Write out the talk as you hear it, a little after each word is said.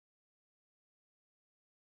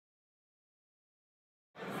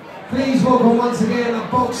Please welcome once again a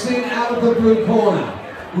boxing out of the blue corner,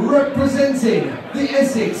 representing the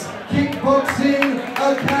Essex Kickboxing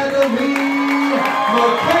Academy,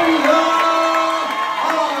 Michaela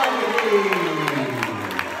Iley.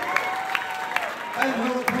 And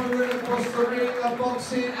her opponent across the ring, a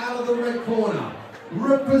boxing out of the red corner,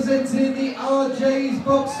 representing the RJ's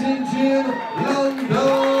Boxing Gym, London,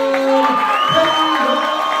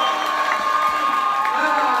 Kayla.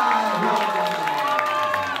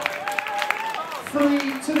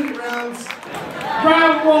 2 rounds.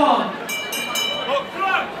 Round 1.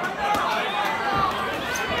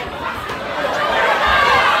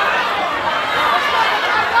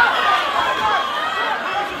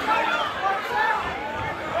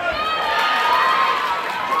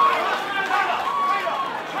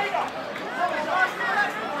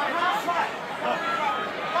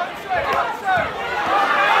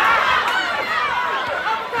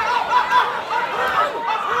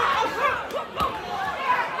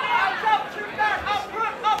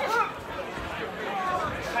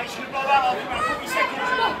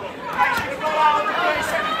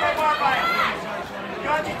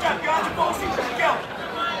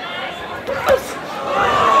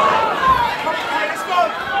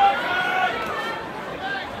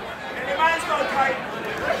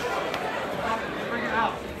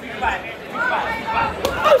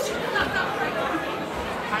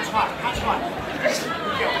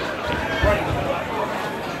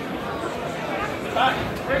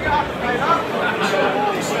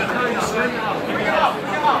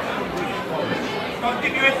 Don't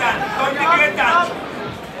give your head down. Don't give your head down.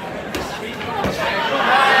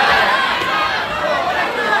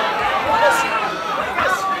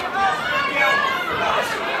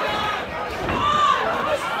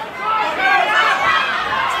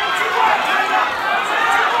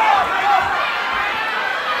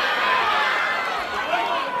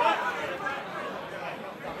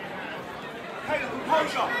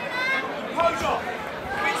 Composure.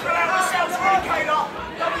 Reach around yourselves, really, Kayla.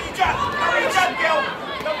 Double jab, girl.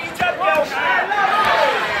 Double jab, girl.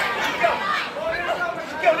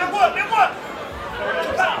 Girl, then work.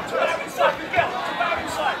 Jump out inside, you girl. Jump out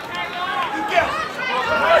inside. You girl.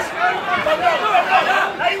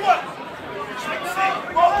 Now you work. Swing,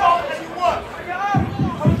 roll, and you work.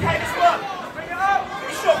 Come on, Kayla, let's work.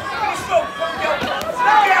 Finish strong. Come on, girl.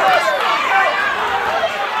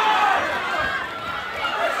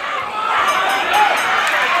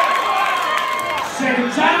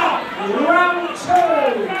 Seconds out, round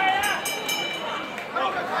 2.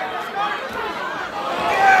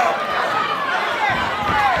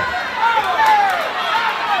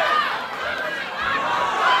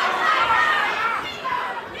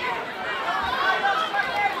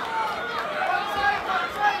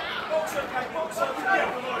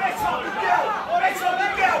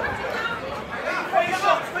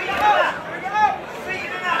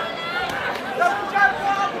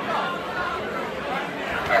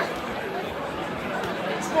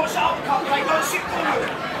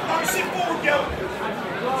 Don't sit forward, girl.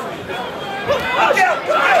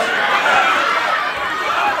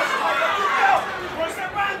 What's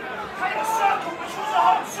that run? Take a circle, which was a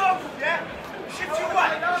whole circle, yeah? Shift to your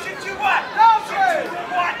right. Shift to your right.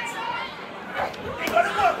 You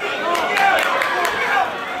gotta work.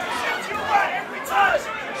 Shift to your right every time.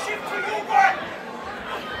 Shift to your right.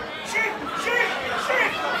 Shift.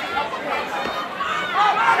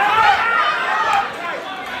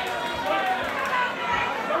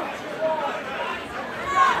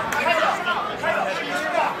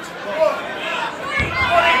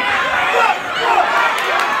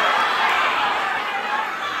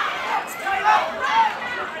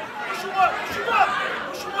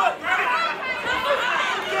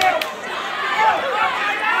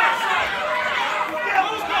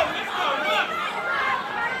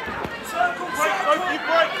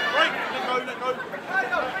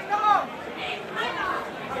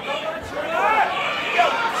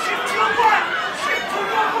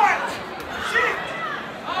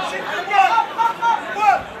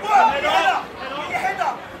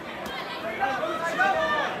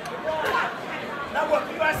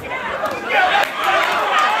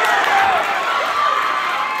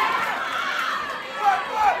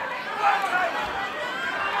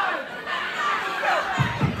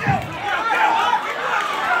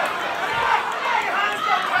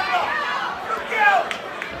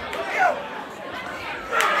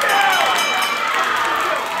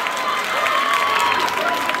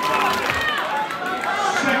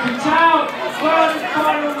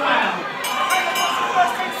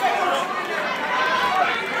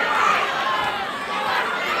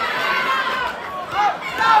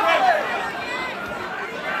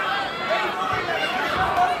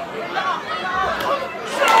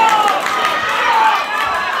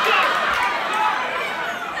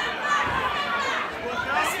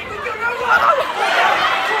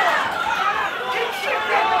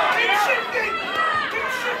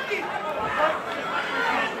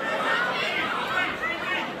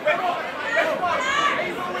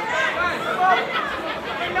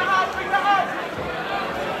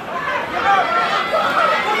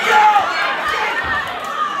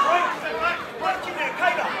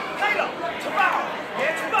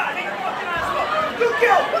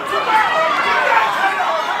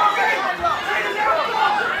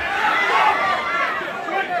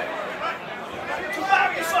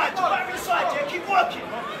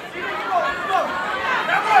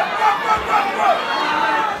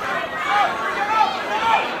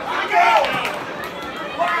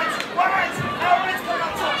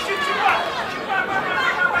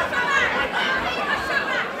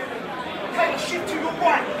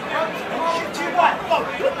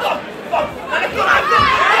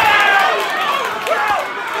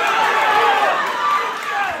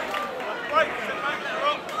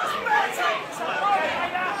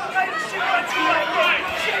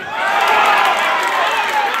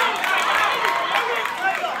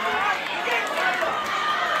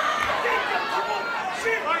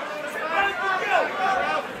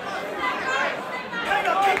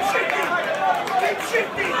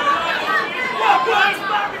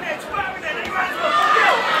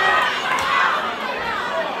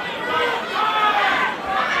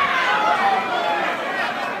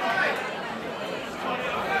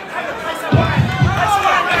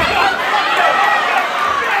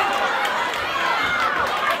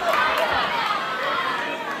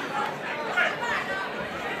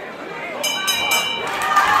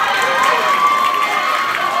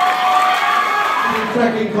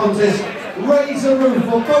 cracking contest. Raise the roof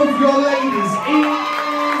for both your ladies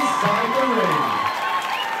inside the ring.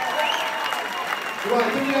 Right,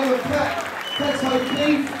 can you have a Pat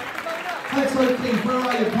O'Keefe? Pat O'Keefe, where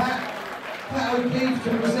are you, Pat? Pat O'Keefe to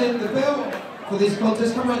present the belt for this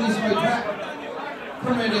contest. Come around this way, Pat.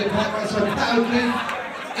 Come around here, Pat. Right, so Pat O'Keefe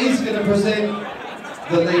is going to present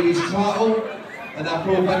the ladies' title, and I'll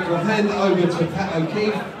pull back to hand it over to Pat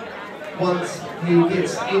O'Keefe once he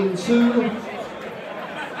gets into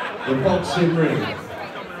the boxing ring.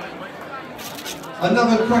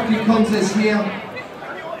 Another cracking contest here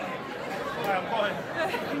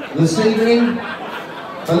this evening.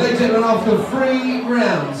 The ladies and gentlemen, after 3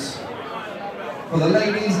 rounds for the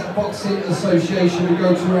Ladies Boxing Association, we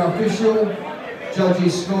go to our official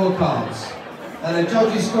judges' scorecards. And the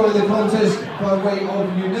judges scoring the contest by way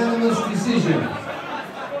of unanimous decision.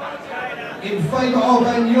 In favour of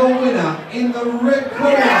and your winner in the red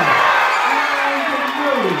corner, and the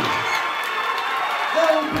blue,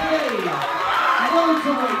 LPA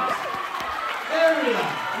welterweight area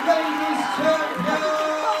ladies champion,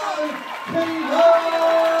 Kayla.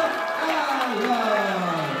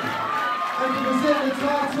 And to present the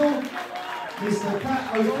title, Mr. Pat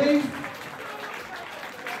O'Keefe.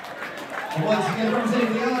 And once again,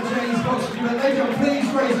 representing the RJ's boxing gym, ladies and gentlemen, please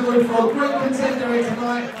raise the roof for a great contender here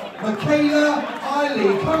tonight, Michaela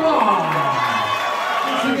Iley. Come on!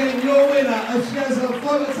 Once again, your winner, as she has a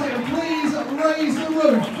photo taken, please raise the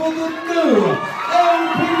roof for the new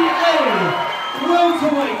LPA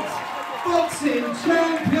welterweight boxing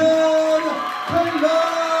champion, Kayla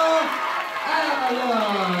Iley.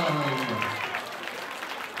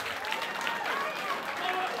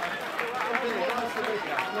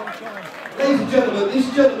 Ladies and gentlemen, this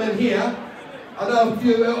gentleman here, I know a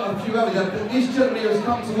few others, but this gentleman here has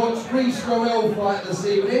come to watch Reece Roel fight this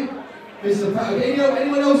evening. Mr. Pat,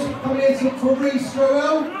 anyone else coming in for Reece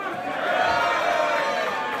Roel?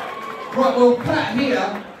 Right, well, Pat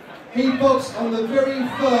here, he boxed on the very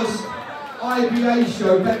first IBA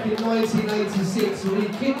show back in 1986, and he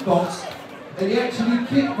kickboxed, and he actually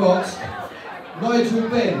kickboxed Nigel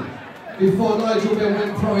Benn before Nigel Benn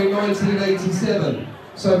went pro in 1987.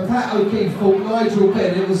 So Pat O'Keefe fought Nigel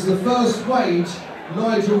Benn. It was the first wage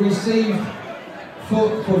Nigel received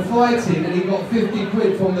for fighting, and he got 50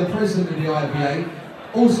 quid from the president of the IBA.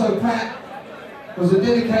 Also, Pat was a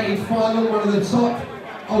dedicated fighter, one of the top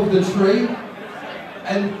of the tree.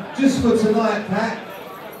 And just for tonight, Pat,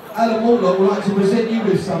 Alan Mortlock would like to present you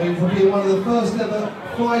with something for being one of the first ever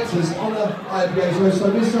fighters on the IBA show.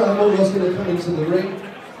 So Mr. Alan Mortlock's going to come into the ring.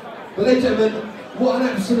 But ladies and gentlemen, what an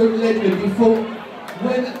absolute legend. He fought,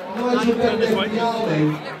 when Nigel Benn left the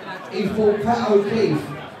army, he fought Pat O'Keefe,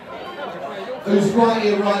 who's right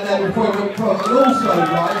here, right now, before he went pro. And also,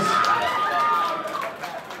 guys,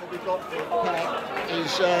 we've got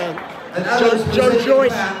is Joe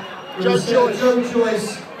Joyce. Joe Joyce.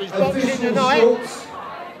 He's boxing tonight. Shorts.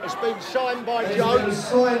 It's been signed by It's Joe. been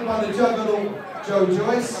signed by the juggernaut Joe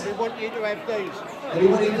Joyce. And we want you to have these. And he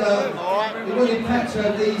wanted Pat to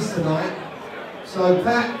have these tonight. So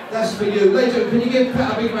Pat, that's for you. Ladies and gentlemen, can you give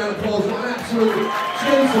Pat a big round of applause? What an absolute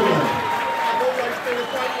gentleman. I've always been a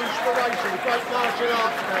great inspiration, a great martial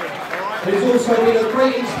arts man. And he's also been a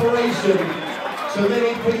great inspiration to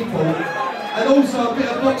many people. And also a bit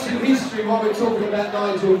of boxing history while we're talking about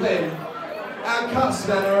Nigel Benn. Our cut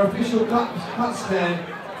stand, our official cut stand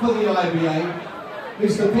for the IBA,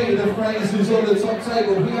 Mr. Peter De Freitas, who's on the top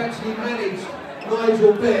table, he actually managed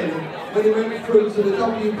Nigel Benn when he went through to the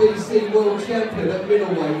WBC World Champion at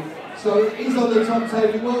middleweight. So he's on the top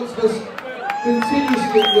table, he works for us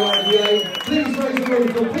continuously at the IBA. Please raise the room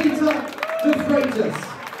for Peter De Freitas.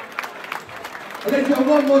 And let's go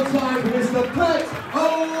one more time for Mr. Pat